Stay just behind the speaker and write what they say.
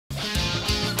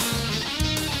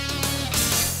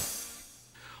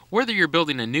Whether you're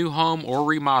building a new home or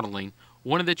remodeling,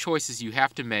 one of the choices you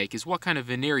have to make is what kind of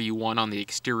veneer you want on the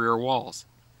exterior walls.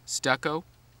 Stucco,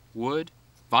 wood,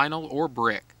 vinyl, or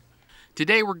brick.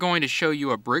 Today we're going to show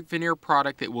you a brick veneer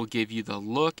product that will give you the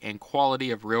look and quality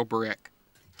of real brick.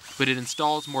 But it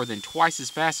installs more than twice as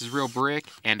fast as real brick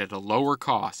and at a lower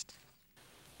cost.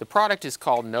 The product is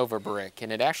called Nova Brick,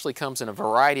 and it actually comes in a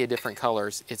variety of different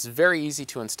colors. It's very easy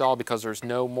to install because there's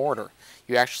no mortar.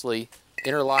 You actually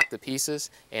interlock the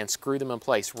pieces and screw them in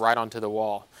place right onto the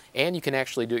wall. And you can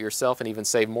actually do it yourself and even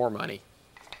save more money.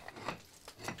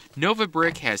 Nova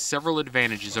Brick has several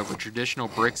advantages over traditional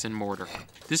bricks and mortar.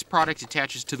 This product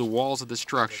attaches to the walls of the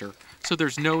structure, so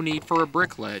there's no need for a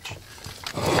brick ledge.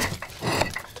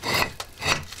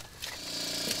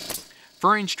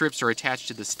 Furring strips are attached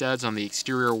to the studs on the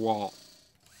exterior wall.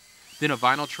 Then a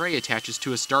vinyl tray attaches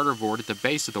to a starter board at the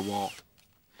base of the wall.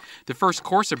 The first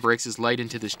course of bricks is laid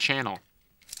into this channel.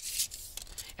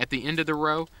 At the end of the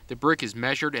row, the brick is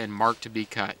measured and marked to be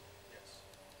cut.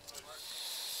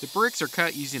 The bricks are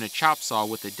cut using a chop saw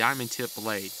with a diamond tip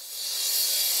blade.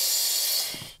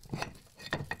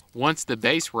 Once the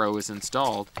base row is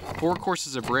installed, 4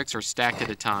 courses of bricks are stacked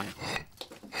at a time.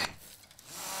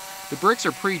 The bricks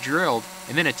are pre-drilled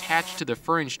and then attached to the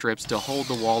furring strips to hold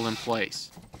the wall in place.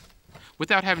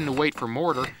 Without having to wait for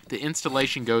mortar, the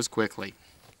installation goes quickly.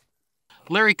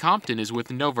 Larry Compton is with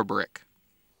Nova Brick.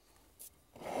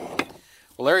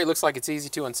 Well, Larry, it looks like it's easy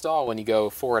to install when you go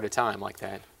 4 at a time like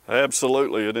that.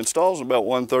 Absolutely. It installs about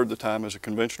 1/3 the time as a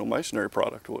conventional masonry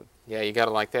product would. Yeah, you got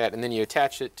it like that. And then you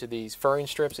attach it to these furring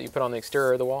strips that you put on the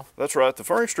exterior of the wall? That's right. The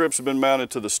furring strips have been mounted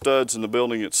to the studs in the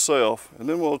building itself, and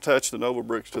then we'll attach the Nova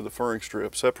bricks to the furring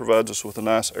strips. That provides us with a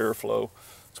nice airflow,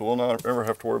 so we'll not ever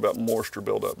have to worry about moisture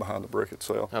buildup behind the brick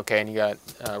itself. Okay, and you got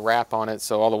a wrap on it,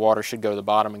 so all the water should go to the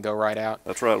bottom and go right out?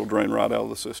 That's right. It'll drain right out of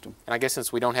the system. And I guess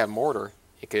since we don't have mortar,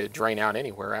 it could drain out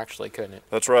anywhere, actually, couldn't it?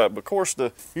 That's right. But of course,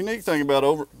 the unique thing about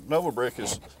Nova Brick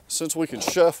is since we can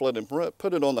shuffle it and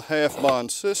put it on the half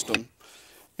bond system,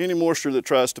 any moisture that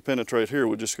tries to penetrate here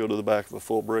would just go to the back of a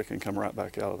full brick and come right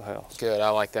back out of the house. Good. I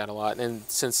like that a lot. And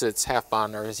since it's half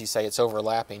bond, or as you say, it's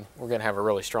overlapping, we're going to have a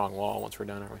really strong wall once we're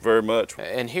done, aren't we? Very much.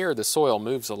 And here the soil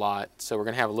moves a lot, so we're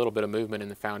going to have a little bit of movement in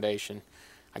the foundation.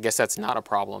 I guess that's not a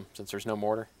problem since there's no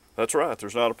mortar. That's right.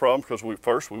 There's not a problem because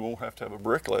we won't have to have a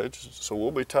brick ledge, so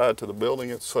we'll be tied to the building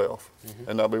itself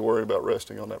and not be worried about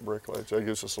resting on that brick ledge. That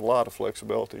gives us a lot of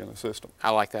flexibility in the system. I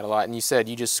like that a lot. And you said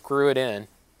you just screw it in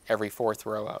every 4th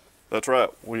row up. That's right.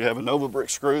 We have a Nova Brick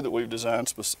screw that we've designed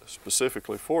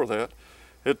specifically for that.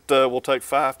 It will take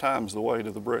 5 times the weight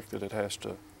of the brick that it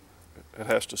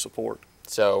has to support.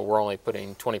 So we're only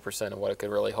putting 20% of what it could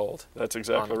really hold. That's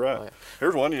exactly right.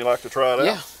 Here's one. You'd like to try it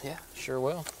out? Yeah, sure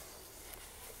will.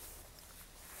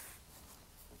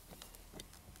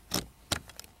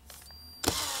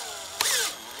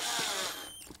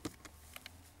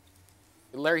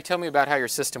 Larry, tell me about how your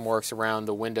system works around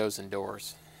the windows and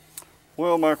doors.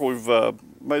 Well, Michael, we've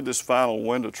made this vinyl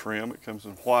window trim. It comes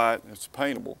in white, and it's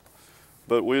paintable.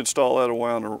 But we install that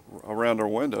around our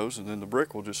windows, and then the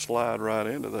brick will just slide right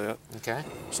into that. Okay.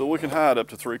 So we can hide up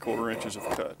to 3/4 inches of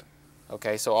cut.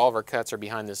 Okay, so all of our cuts are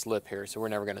behind this lip here, so we're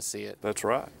never going to see it. That's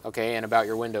right. Okay, and about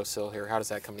your windowsill here, how does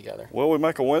that come together? Well, we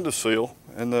make a windowsill,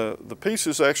 and the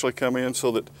pieces actually come in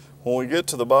so that when we get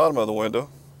to the bottom of the window,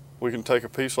 we can take a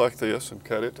piece like this and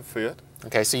cut it to fit.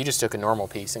 Okay, so you just took a normal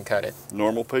piece and cut it.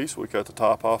 Normal piece, we cut the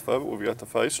top off of it. We've got the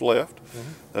face left.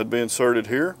 That'd be inserted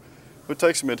here. We'd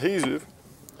take some adhesive.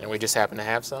 And we just happen to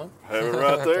have some? Have it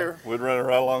right there. We'd run it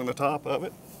right along the top of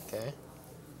it. Okay.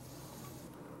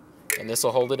 And this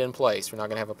will hold it in place. We're not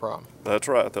going to have a problem. That's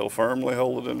right. They'll firmly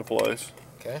hold it into place.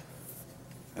 Okay.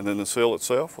 And then the sill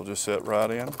itself will just set right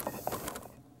in.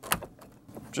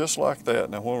 Just like that.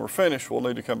 Now when we're finished, we'll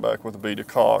need to come back with a bead of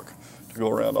caulk to go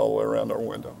around all the way around our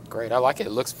window. Great, I like it.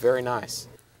 It looks very nice.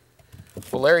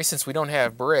 Well, Larry, since we don't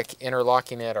have brick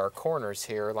interlocking at our corners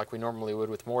here like we normally would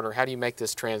with mortar, how do you make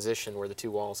this transition where the 2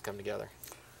 walls come together?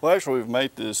 Well, actually, we've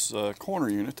made this corner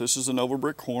unit. This is a Nova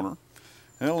Brick corner.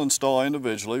 And it'll install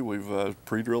individually. We've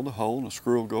pre-drilled a hole and a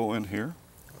screw will go in here.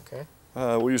 Okay.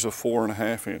 We use a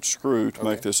 4.5 inch screw to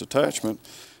make this attachment.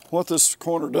 What this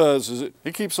corner does is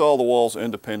it keeps all the walls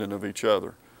independent of each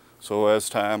other. So as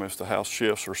if the house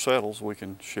shifts or settles, we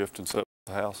can shift and settle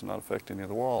the house and not affect any of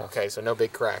the walls. Okay, so no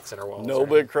big cracks in our walls. No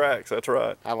big cracks, that's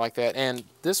right. I like that. And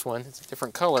this one, it's a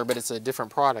different color, but it's a different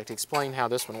product. Explain how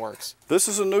this one works. This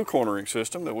is a new cornering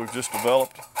system that we've just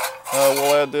developed.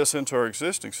 We'll add this into our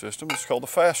existing system. It's called the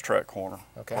Fast Track Corner.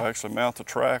 Okay. We'll actually mount the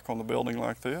track on the building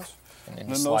like this. And then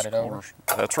you slide it over?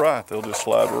 That's right. They'll just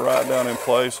slide right down in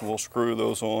place and we'll screw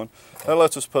those on. That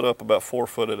lets us put up about 4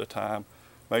 foot at a time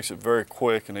Makes it very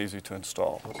quick and easy to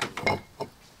install.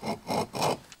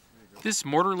 This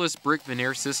mortarless brick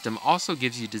veneer system also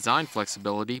gives you design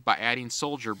flexibility by adding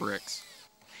soldier bricks.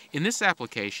 In this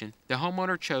application, the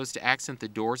homeowner chose to accent the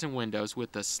doors and windows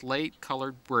with a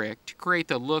slate-colored brick to create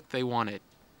the look they wanted.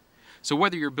 So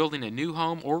whether you're building a new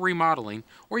home or remodeling,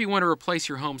 or you want to replace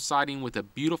your home siding with a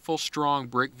beautiful, strong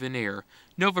brick veneer,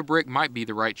 Nova Brick might be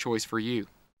the right choice for you.